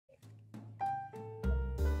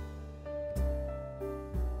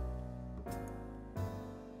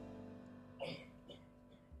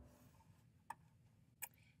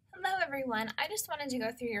everyone. I just wanted to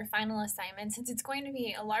go through your final assignment since it's going to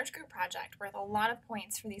be a large group project worth a lot of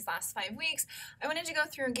points for these last 5 weeks. I wanted to go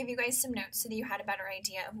through and give you guys some notes so that you had a better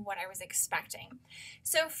idea of what I was expecting.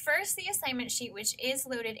 So first, the assignment sheet, which is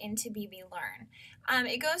loaded into BB Learn.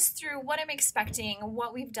 It goes through what I'm expecting,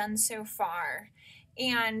 what we've done so far,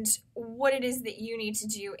 and what it is that you need to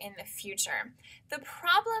do in the future. The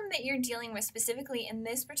problem that you're dealing with specifically in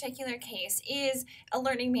this particular case is a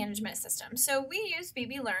learning management system. So we use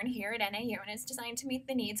BB Learn here at NAU, and it's designed to meet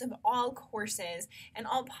the needs of all courses and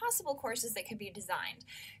all possible courses that could be designed.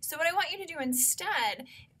 So what I want you to do instead,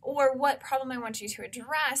 or what problem I want you to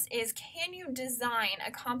address, is can you design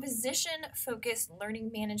a composition-focused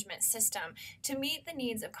learning management system to meet the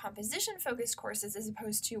needs of composition-focused courses as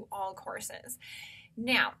opposed to all courses?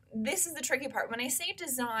 Now, this is the tricky part. When I say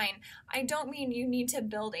design, I don't mean you need to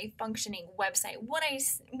build a functioning website. What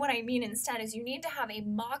I mean instead is you need to have a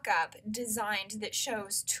mock-up designed that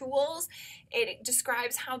shows tools. It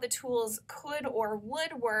describes how the tools could or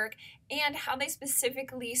would work and how they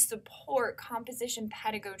specifically support composition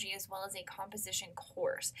pedagogy as well as a composition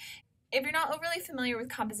course. If you're not overly familiar with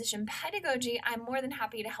composition pedagogy, I'm more than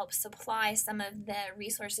happy to help supply some of the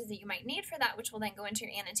resources that you might need for that, which will then go into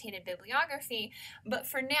your annotated bibliography. But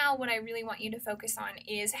for now, what I really want you to focus on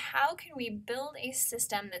is how can we build a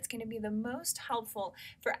system that's going to be the most helpful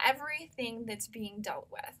for everything that's being dealt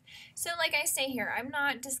with. So like I say here, I'm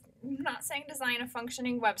not saying design a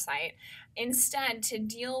functioning website. Instead, to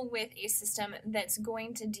deal with a system that's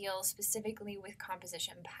going to deal specifically with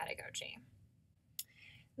composition pedagogy.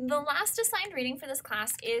 The last assigned reading for this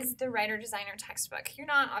class is the Writer-Designer textbook. You're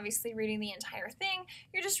not obviously reading the entire thing,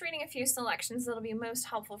 you're just reading a few selections that'll be most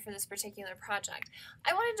helpful for this particular project.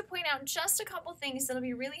 I wanted to point out just a couple things that'll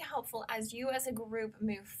be really helpful as you as a group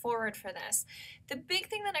move forward for this. The big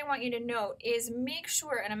thing that I want you to note is make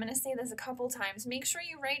sure, and I'm going to say this a couple times, make sure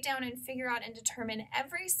you write down and figure out and determine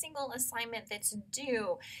every single assignment that's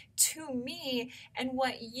due to me and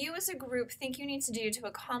what you as a group think you need to do to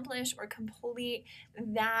accomplish or complete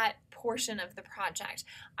that portion of the project.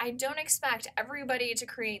 I don't expect everybody to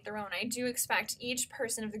create their own. I do expect each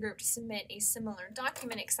person of the group to submit a similar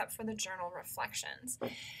document except for the journal reflections.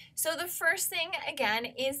 So the first thing, again,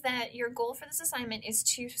 is that your goal for this assignment is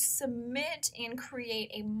to submit and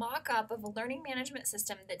create a mock-up of a learning management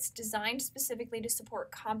system that's designed specifically to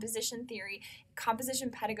support composition theory, composition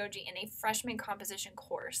pedagogy, in a freshman composition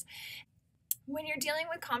course. When you're dealing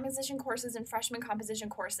with composition courses and freshman composition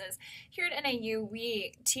courses, here at NAU,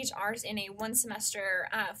 we teach ours in a 1 semester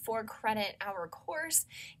 4 credit hour course,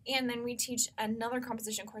 and then we teach another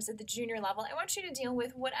composition course at the junior level. I want you to deal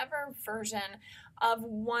with whatever version of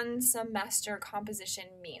 1 semester composition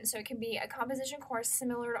means. So it can be a composition course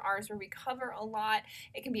similar to ours where we cover a lot.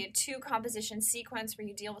 It can be a 2 composition sequence where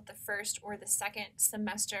you deal with the first or the second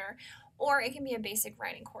semester, or it can be a basic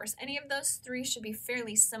writing course. Any of those 3 should be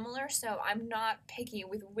fairly similar, so I'm not picky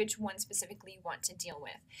with which one specifically you want to deal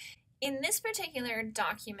with. In this particular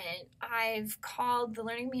document, I've called the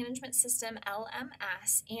Learning Management System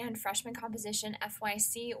LMS and Freshman Composition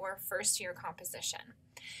FYC, or First Year Composition.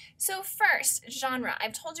 So first, genre.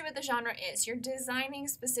 I've told you what the genre is. You're designing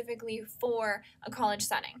specifically for a college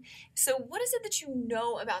setting. So what is it that you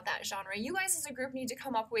know about that genre? You guys as a group need to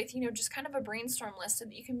come up with, just kind of a brainstorm list so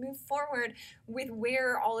that you can move forward with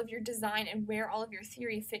where all of your design and where all of your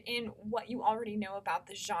theory fit in what you already know about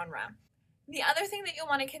the genre. The other thing that you'll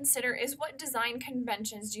want to consider is what design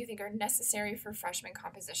conventions do you think are necessary for freshman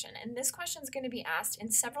composition? And this question is going to be asked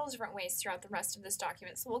in several different ways throughout the rest of this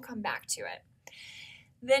document, so we'll come back to it.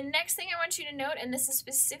 The next thing I want you to note, and this is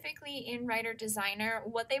specifically in Writer-Designer,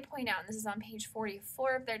 what they point out, and this is on page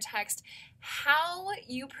 44 of their text, how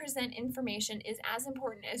you present information is as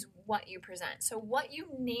important as what you present. So what you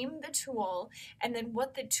name the tool and then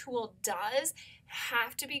what the tool does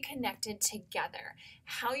have to be connected together.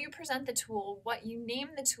 How you present the tool, what you name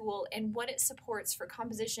the tool, and what it supports for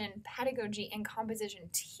composition pedagogy and composition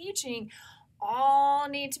teaching all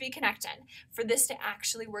need to be connected for this to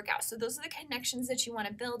actually work out. So those are the connections that you want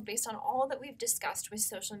to build based on all that we've discussed with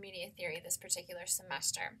social media theory this particular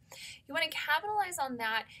semester. You want to capitalize on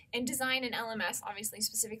that and design an LMS, obviously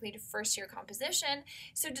specifically to first year composition.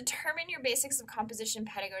 So determine your basics of composition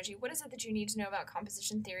pedagogy. What is it that you need to know about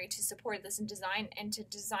composition theory to support this and to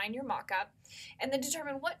design your mock-up? And then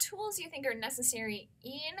determine what tools you think are necessary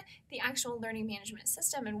in the actual learning management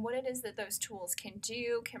system and what it is that those tools can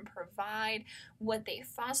do, can provide, what they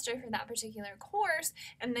foster for that particular course,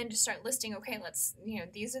 and then just start listing, okay,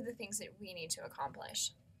 these are the things that we need to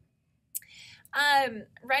accomplish.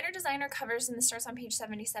 Writer Designer covers, and this starts on page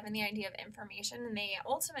 77, the idea of information, and they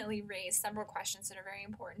ultimately raise several questions that are very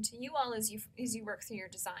important to you all as you work through your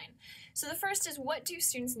design. So the first is, what do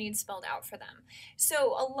students need spelled out for them?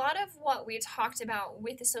 So a lot of what we talked about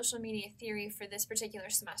with the social media theory for this particular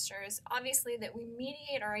semester is obviously that we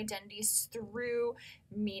mediate our identities through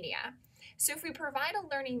media. So if we provide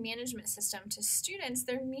a learning management system to students,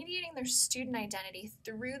 they're mediating their student identity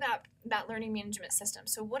through that learning management system.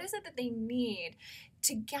 So what is it that they need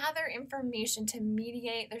to gather information to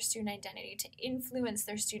mediate their student identity, to influence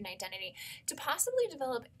their student identity, to possibly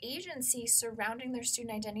develop agency surrounding their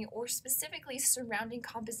student identity, or specifically surrounding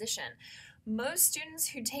composition? Most students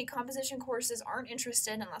who take composition courses aren't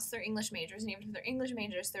interested unless they're English majors, and even if they're English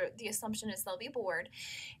majors, the assumption is they'll be bored,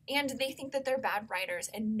 and they think that they're bad writers,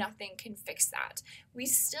 and nothing can fix that. We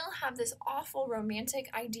still have this awful romantic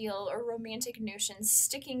ideal or romantic notion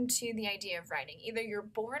sticking to the idea of writing. Either you're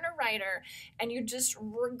born a writer and you just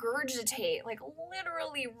regurgitate, like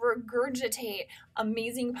literally regurgitate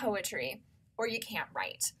amazing poetry, or you can't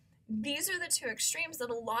write. These are the two extremes that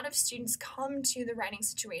a lot of students come to the writing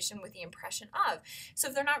situation with the impression of. So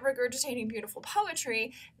if they're not regurgitating beautiful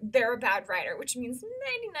poetry, they're a bad writer, which means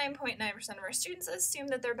 99.9% of our students assume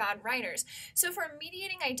that they're bad writers. So if we're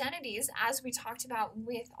mediating identities, as we talked about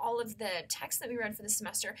with all of the text that we read for the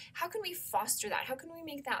semester, how can we foster that? How can we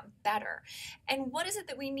make that better? And what is it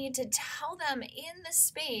that we need to tell them in the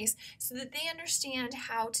space so that they understand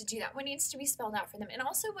how to do that? What needs to be spelled out for them? And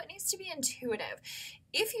also what needs to be intuitive?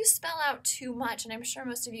 If you spell out too much, and I'm sure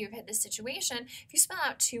most of you have had this situation, if you spell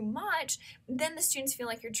out too much, then the students feel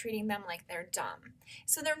like you're treating them like they're dumb.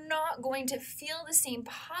 So they're not going to feel the same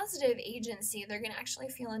positive agency. They're going to actually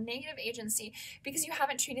feel a negative agency because you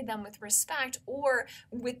haven't treated them with respect, or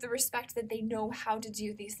with the respect that they know how to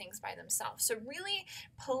do these things by themselves. So really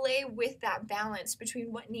play with that balance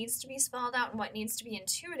between what needs to be spelled out and what needs to be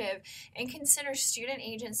intuitive, and consider student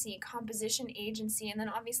agency, composition agency, and then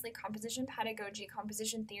obviously composition pedagogy, composition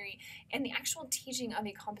theory, and the actual teaching of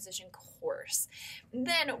a composition course.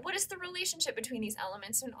 Then, what is the relationship between these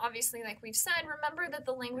elements? And obviously, like we've said, remember that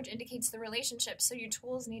the language indicates the relationship, so your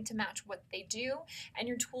tools need to match what they do, and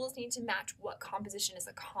your tools need to match what composition is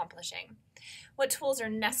accomplishing. What tools are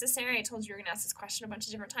necessary? I told you you're going to ask this question a bunch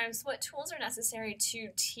of different times. What tools are necessary to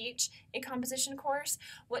teach a composition course?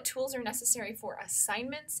 What tools are necessary for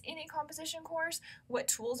assignments in a composition course? What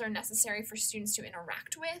tools are necessary for students to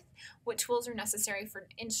interact with? What tools are necessary for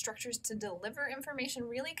instructors to deliver information?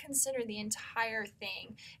 Really consider the entire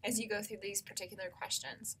thing as you go through these particular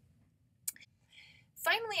questions.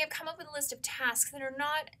 Finally, I've come up with a list of tasks that are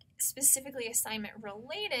not specifically assignment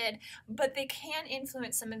related, but they can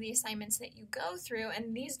influence some of the assignments that you go through,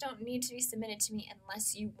 and these don't need to be submitted to me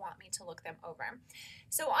unless you want me to look them over.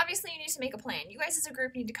 So obviously you need to make a plan. You guys as a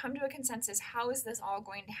group need to come to a consensus. How is this all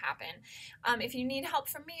going to happen? If you need help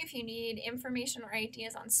from me, if you need information or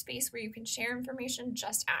ideas on space where you can share information,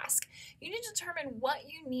 just ask. You need to determine what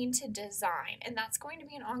you need to design, and that's going to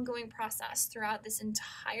be an ongoing process throughout this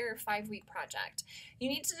entire 5-week project. You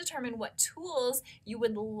need to determine what tools you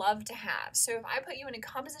would love to have. So if I put you in a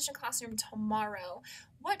composition classroom tomorrow,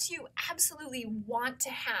 what do you absolutely want to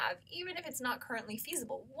have, even if it's not currently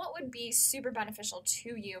feasible? What would be super beneficial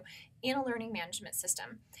to you in a learning management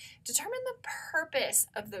system? Determine the purpose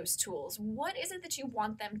of those tools. What is it that you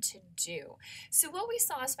want them to do? So what we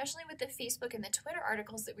saw, especially with the Facebook and the Twitter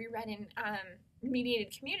articles that we read in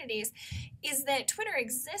mediated communities, is that Twitter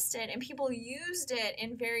existed and people used it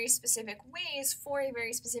in very specific ways for a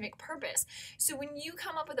very specific purpose. So when you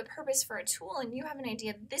come up with a purpose for a tool and you have an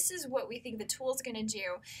idea, this is what we think the tool is going to do,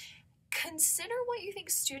 consider what you think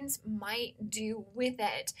students might do with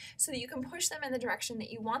it so that you can push them in the direction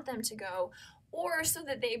that you want them to go, or so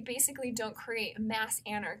that they basically don't create mass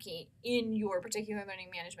anarchy in your particular learning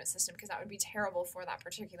management system, because that would be terrible for that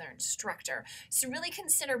particular instructor. So really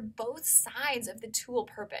consider both sides of the tool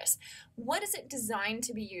purpose. What is it designed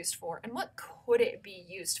to be used for, and what could it be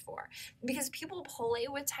used for? Because people play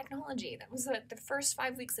with technology. That was what the first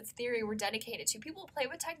 5 weeks of theory were dedicated to. People play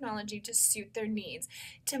with technology to suit their needs,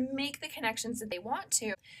 to make the connections that they want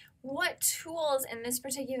to. What tools in this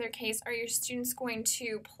particular case are your students going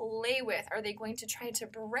to play with? Are they going to try to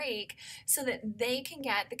break so that they can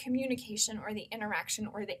get the communication or the interaction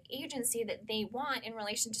or the agency that they want in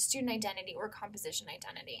relation to student identity or composition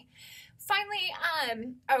identity?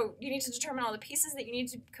 Finally, you need to determine all the pieces that you need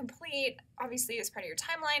to complete, obviously as part of your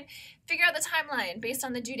timeline. Figure out the timeline based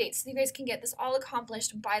on the due dates so you guys can get this all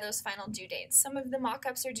accomplished by those final due dates. Some of the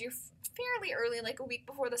mock-ups are due fairly early, like a week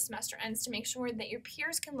before the semester ends, to make sure that your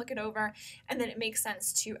peers can look look it over, and then it makes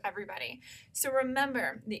sense to everybody. So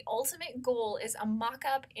remember, the ultimate goal is a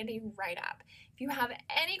mock-up and a write-up. If you have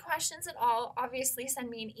any questions at all, obviously send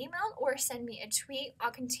me an email or send me a tweet.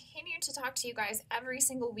 I'll continue to talk to you guys every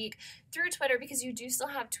single week through Twitter because you do still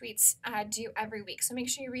have tweets due every week. So make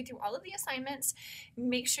sure you read through all of the assignments.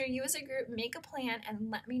 Make sure you as a group make a plan and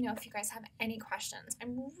let me know if you guys have any questions.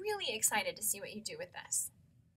 I'm really excited to see what you do with this.